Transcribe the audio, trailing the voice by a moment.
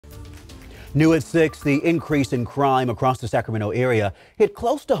New at 6, the increase in crime across the Sacramento area hit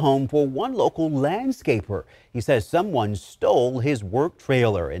close to home for one local landscaper. He says someone stole his work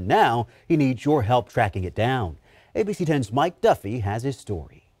trailer and now he needs your help tracking it down. ABC 10's Mike Duffy has his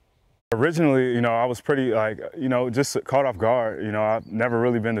story. Originally, I was pretty just caught off guard. I've never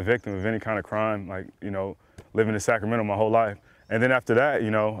really been the victim of any kind of crime, living in Sacramento my whole life. And then after that,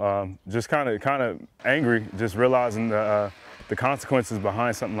 just kind of angry, just realizing the consequences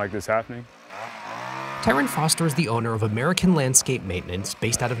behind something like this happening. Tyron Foster is the owner of American Landscape Maintenance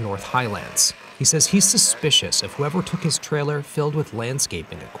based out of North Highlands. He says he's suspicious of whoever took his trailer filled with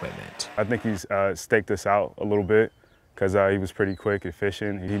landscaping equipment. I think he's staked us out a little bit because he was pretty quick,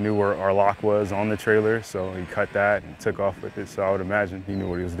 efficient. He knew where our lock was on the trailer, so he cut that and took off with it. So I would imagine he knew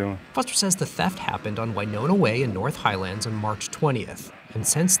what he was doing. Foster says the theft happened on Winona Way in North Highlands on March 20th. And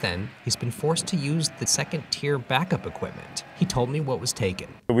since then, he's been forced to use the second-tier backup equipment. He told me what was taken.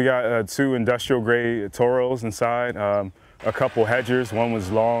 We got 2 industrial-grade Toros inside, a couple hedgers. One was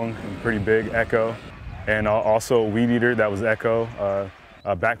long and pretty big, Echo, and also a weed eater that was Echo,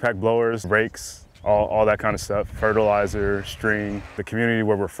 backpack blowers, rakes, all that kind of stuff, fertilizer, string. The community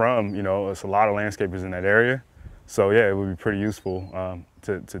where we're from, it's a lot of landscapers in that area. So yeah, it would be pretty useful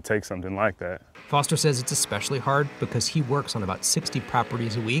to take something like that. Foster says it's especially hard because he works on about 60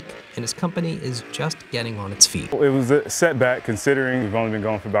 properties a week and his company is just getting on its feet. It was a setback considering we've only been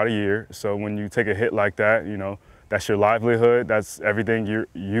going for about a year. So when you take a hit like that, that's your livelihood, that's everything you're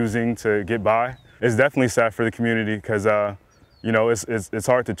using to get by. It's definitely sad for the community because it's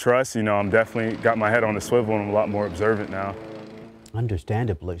hard to trust. I'm definitely got my head on the swivel and I'm a lot more observant now.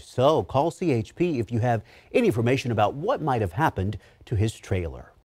 Understandably so. Call CHP if you have any information about what might have happened to his trailer.